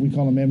we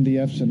call them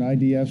MDFs and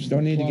IDFs.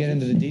 Don't need to get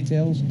into the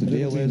details. The But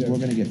it'll deal be is there. we're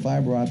going to get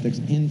fiber optics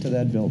into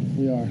that building.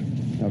 We are.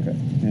 Okay,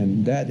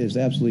 and that is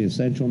absolutely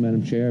essential,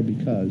 Madam Chair,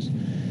 because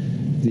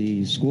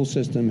the school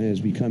system is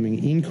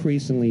becoming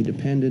increasingly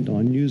dependent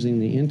on using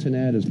the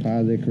internet as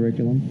part of their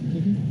curriculum.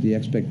 The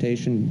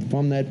expectation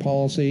from that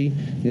policy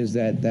is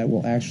that that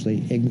will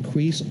actually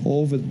increase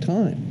over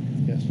time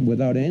Yes.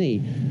 without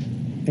any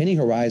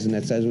horizon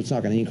that says it's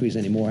not going to increase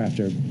anymore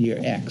after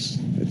year X.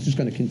 It's just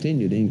going to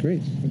continue to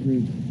increase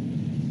Agreed.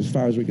 as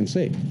far as we can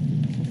see.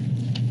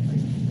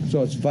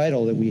 So it's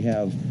vital that we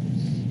have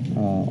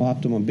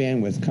optimum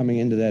bandwidth coming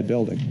into that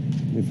building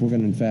if we're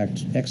going to, in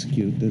fact,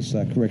 execute this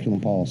curriculum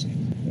policy.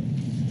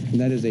 And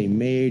that is a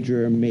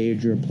major,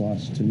 major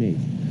plus to me.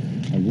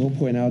 I will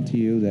point out to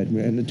you that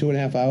in the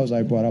 2.5 hours,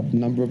 I brought up a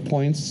number of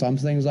points. Some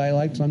things I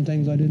liked, some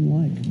things I didn't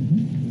like.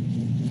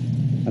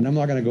 And I'm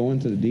not going to go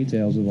into the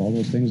details of all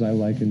those things I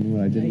like and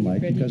what I didn't you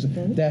like, ready because to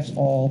vote? that's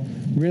all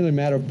really a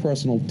matter of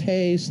personal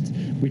taste.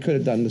 We could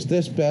have done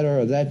this better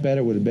or that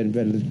better. Would have been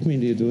better for the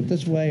community to do it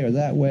this way or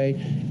that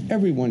way.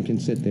 Everyone can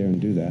sit there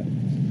and do that.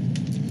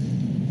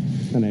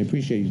 And I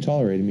appreciate you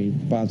tolerating me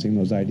bouncing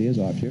those ideas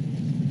off you.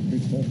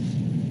 Great stuff.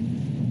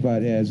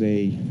 But as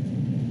a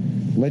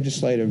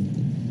legislative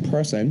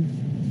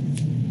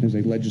person, as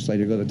a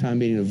legislator, go to the town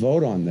meeting to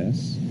vote on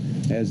this,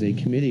 as a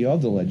committee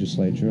of the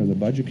legislature, or the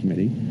budget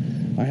committee,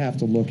 I have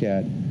to look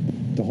at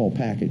the whole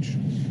package.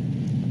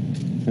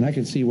 And I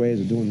can see ways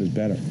of doing this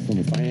better, from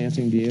a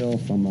financing deal,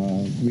 from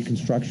a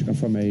reconstruction,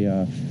 from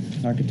a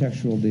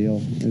architectural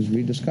deal, as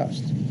we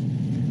discussed.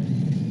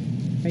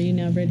 Are you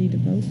now ready to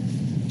vote?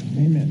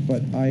 Amen.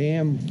 But I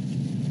am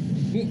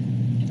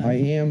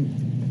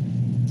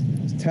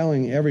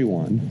telling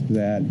everyone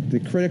that the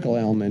critical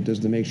element is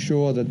to make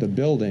sure that the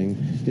building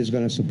is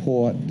going to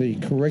support the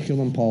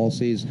curriculum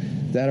policies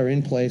that are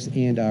in place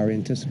and are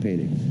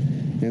anticipating.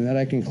 And that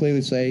I can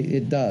clearly say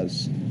it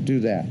does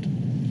do that.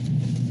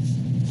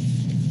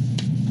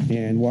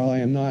 And while I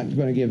am not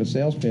going to give a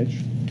sales pitch,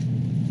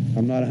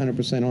 I'm not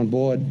 100% on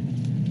board.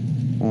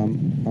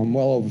 I'm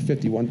well over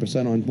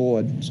 51% on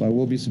board, so I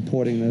will be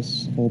supporting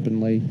this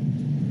openly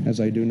as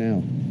I do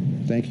now.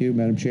 Thank you,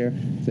 Madam Chair.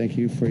 Thank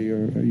you for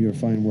your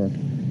fine work.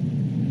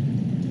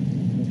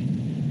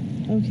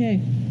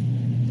 Okay.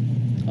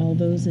 All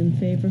those in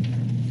favor?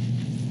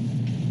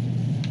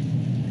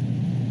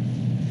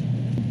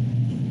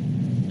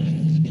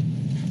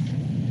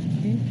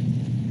 Okay.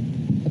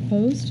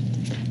 Opposed?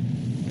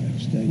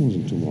 That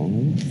wasn't too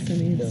long, was it?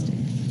 Sunny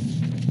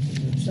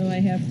abstained. So I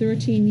have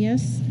 13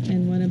 yes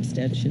and 1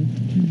 abstention.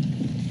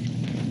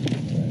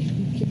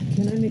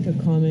 Can I make a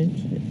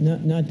comment?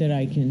 Not that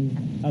I can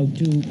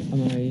outdo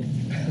my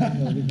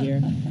friend over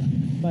here,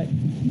 but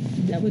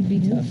That would be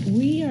tough.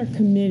 we are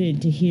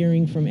committed to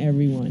hearing from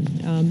everyone.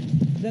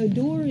 The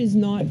door is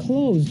not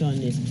closed on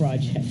this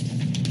project.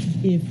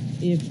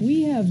 If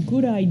we have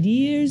good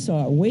ideas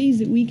or ways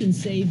that we can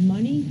save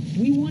money,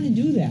 we want to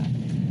do that.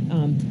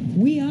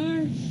 We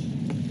are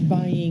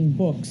buying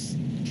books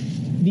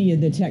via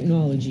the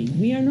technology.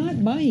 We are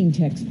not buying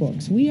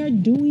textbooks. We are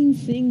doing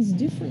things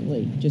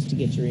differently, just to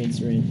get your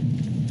answer in.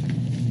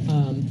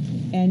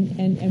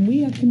 And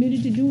we are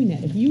committed to doing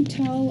that. If you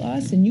tell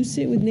us and you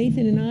sit with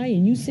Nathan and I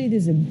and you say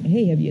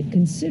hey, have you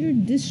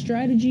considered this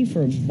strategy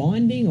for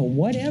bonding or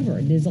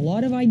whatever? There's a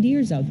lot of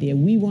ideas out there.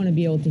 We want to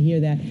be able to hear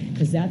that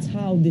because that's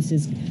how this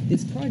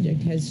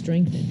project has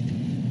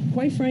strengthened.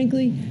 Quite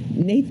frankly,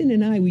 Nathan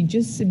and I, we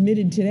just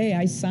submitted today,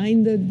 I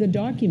signed the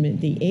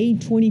document, the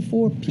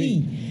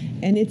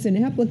A24P, and it's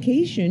an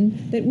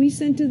application that we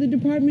sent to the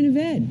Department of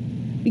Ed.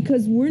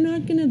 Because we're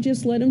not going to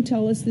just let them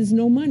tell us there's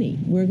no money.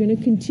 We're going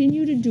to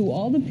continue to do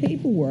all the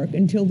paperwork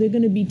until they're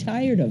going to be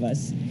tired of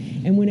us.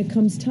 And when it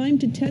comes time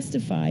to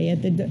testify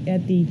at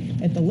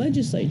the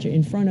legislature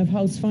in front of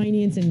House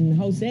Finance and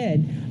House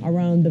Ed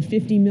around the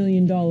 $50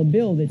 million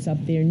bill that's up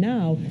there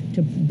now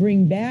to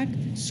bring back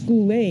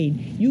school aid,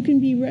 you can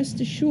be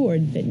rest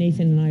assured that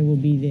Nathan and I will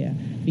be there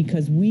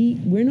because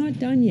we're not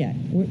done yet.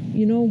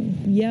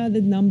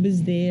 The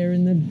numbers there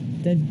and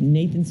the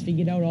Nathan's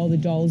figured out all the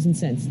dollars and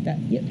cents.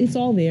 It's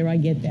all there, I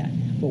get that.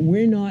 But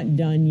we're not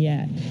done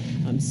yet.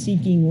 I'm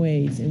seeking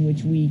ways in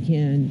which we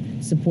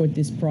can support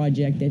this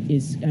project that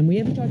is, and we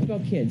haven't talked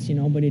about kids,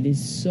 but it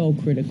is so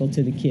critical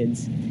to the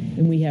kids.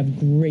 And we have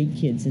great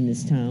kids in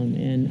this town,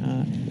 and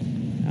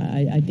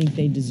I think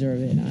they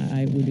deserve it.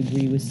 I would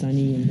agree with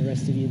Sunny and the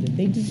rest of you that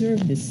they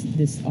deserve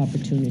this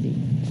opportunity.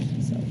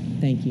 So,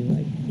 thank you.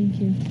 Thank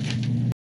you.